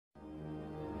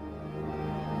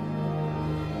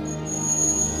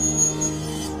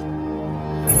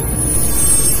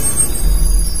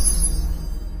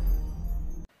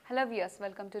Hello viewers,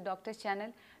 welcome to Doctor's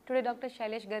channel. Today Dr.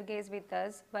 Shaileshkumar Garge is with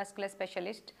us, vascular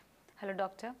specialist. Hello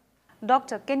doctor.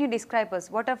 Doctor, can you describe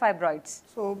us what are fibroids?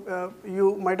 So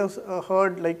you might have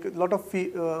heard like a lot of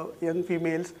young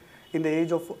females in the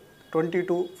age of 20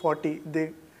 to 40,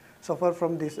 they suffer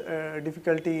from this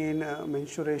difficulty in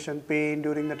menstruation, pain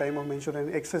during the time of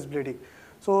menstruation, excess bleeding.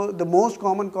 So the most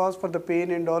common cause for the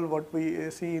pain and all what we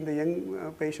see in the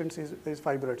young patients is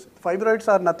fibroids. Fibroids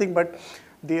are nothing but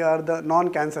they are the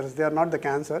non-cancerous, they are not the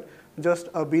cancer, just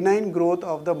a benign growth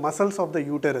of the muscles of the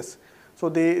uterus. So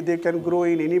they can grow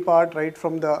in any part, right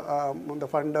from the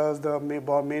fundus, the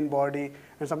main body,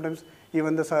 and sometimes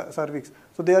even the cervix.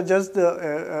 So they are just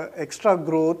the extra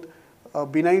growth,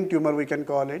 benign tumor we can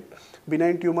call it,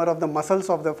 benign tumor of the muscles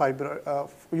of the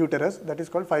uterus, that is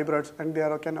called fibroids, and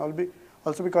they can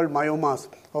also be called myomas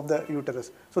of the uterus.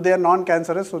 So they are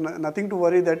non-cancerous, so nothing to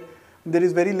worry that there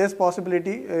is very less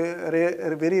possibility,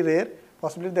 very rare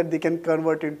possibility that they can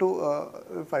convert into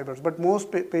fibroids. But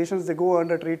most patients, they go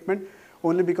under treatment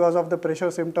only because of the pressure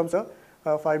symptoms of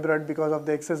fibroid, because of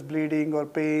the excess bleeding or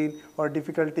pain or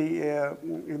difficulty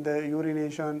in the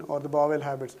urination or the bowel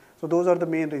habits. So those are the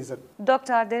main reasons.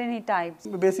 Doctor, are there any types?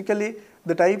 Basically,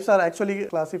 the types are actually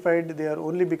classified. They are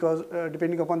only because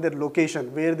depending upon their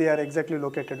location, where they are exactly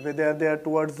located, whether they are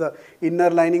towards the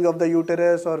inner lining of the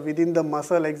uterus or within the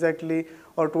muscle exactly,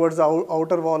 or towards the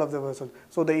outer wall of the vessel.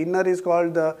 So the inner is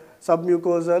called the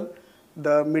submucosal,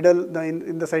 the middle,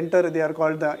 in the center, they are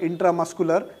called the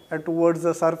intramuscular, and towards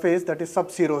the surface, that is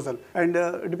subserosal. And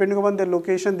depending upon their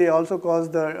location, they also cause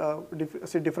the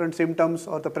different symptoms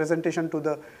or the presentation to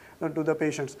the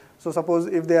patients. So suppose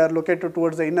if they are located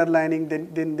towards the inner lining,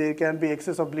 then there can be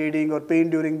excess of bleeding or pain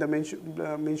during the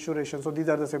menstruation. So these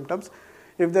are the symptoms.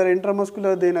 If they are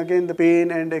intramuscular, then again the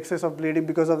pain and excess of bleeding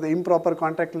because of the improper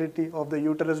contractility of the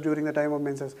uterus during the time of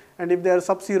menses. And if they are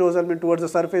subserosal, mean towards the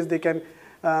surface, they can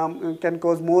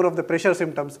cause more of the pressure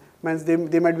symptoms. Means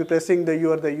they might be pressing the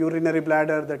urinary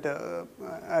bladder that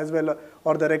as well,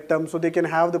 or the rectum. So they can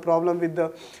have the problem with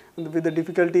the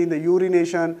difficulty in the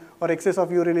urination or excess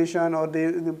of urination, or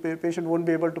the patient won't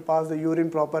be able to pass the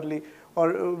urine properly,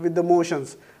 or with the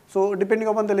motions. So depending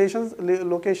upon the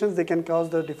locations, they can cause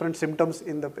the different symptoms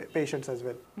in the patients as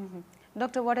well.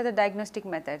 Doctor, what are the diagnostic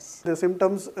methods? The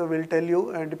symptoms will tell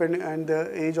you depending on the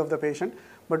age of the patient.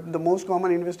 But the most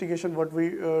common investigation what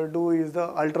we do is the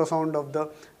ultrasound of the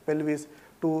pelvis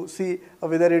to see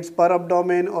whether it's per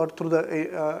abdomen or through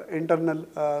the internal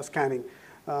scanning,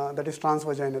 that is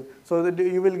transvaginal. So that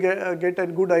you will get a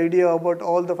good idea about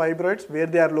all the fibroids, where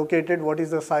they are located, what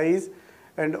is the size,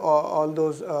 and all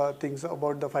those things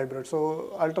about the fibroids.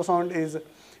 So ultrasound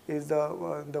is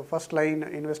the first line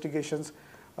investigations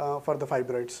for the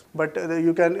fibroids. But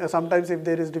you can sometimes, if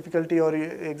there is difficulty or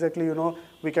exactly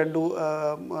we can do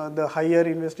the higher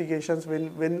investigations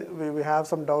when we have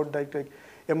some doubt, like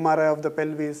MRI of the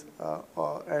pelvis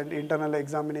and internal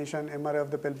examination, MRI of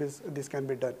the pelvis, this can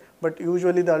be done. But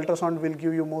usually the ultrasound will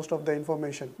give you most of the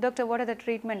information. Doctor, what are the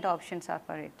treatment options are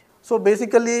for it? So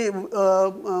basically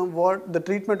what the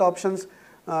treatment options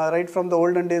right from the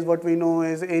olden days, what we know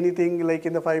is anything like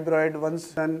in the fibroid,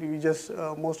 once done, you just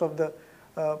most of the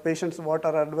patients what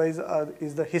are advised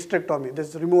is the hysterectomy,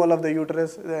 this removal of the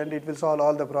uterus, and it will solve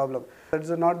all the problem. That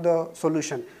is not the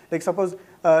solution. Like suppose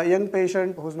a young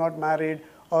patient who is not married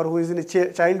or who is in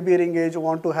a childbearing age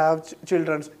want to have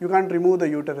children, you can't remove the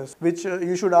uterus, which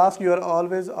you should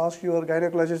always ask your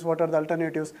gynecologist what are the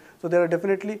alternatives. So there are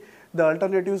definitely the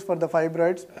alternatives for the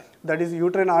fibroids, that is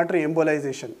uterine artery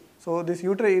embolization. So this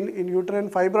uterine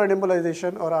fibroid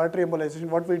embolization or artery embolization,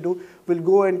 what we do, will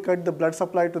go and cut the blood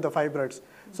supply to the fibroids.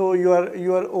 So you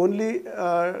are only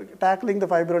tackling the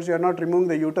fibroids, you are not removing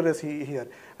the uterus here.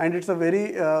 And it's a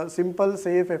very simple,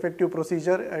 safe, effective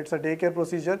procedure. It's a daycare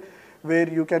procedure where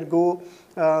you can go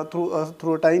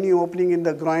through a tiny opening in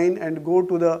the groin and go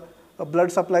to the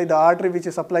blood supply, the artery which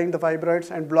is supplying the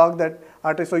fibroids, and block that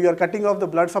artery. So you are cutting off the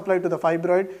blood supply to the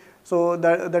fibroid. So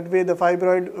that way the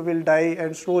fibroid will die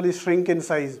and slowly shrink in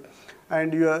size.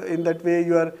 And in that way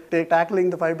you are tackling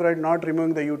the fibroid, not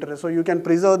removing the uterus. So you can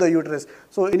preserve the uterus.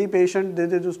 So any patient,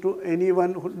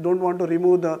 anyone who don't want to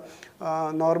remove the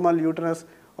normal uterus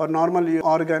or normal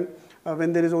organ,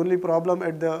 when there is only problem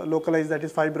at the localized, that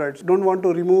is fibroids, don't want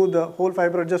to remove the whole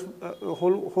fibroid, just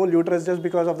whole uterus just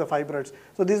because of the fibroids.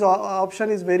 So this option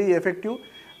is very effective.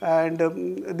 And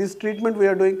this treatment we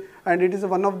are doing, and it is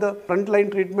one of the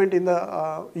frontline treatment in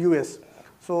the US.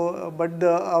 So, but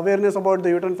the awareness about the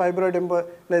uterine fibroid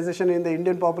embolization in the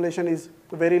Indian population is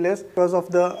very less because of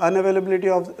the unavailability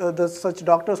of such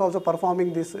doctors also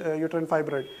performing this uterine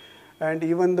fibroid. and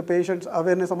even the patients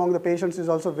awareness among the patients is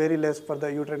also very less for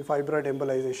the uterine fibroid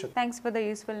embolization. Thanks for the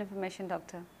useful information,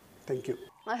 doctor. Thank you.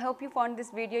 I hope you found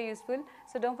this video useful.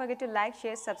 So don't forget to like,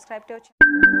 share, subscribe to our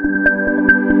channel.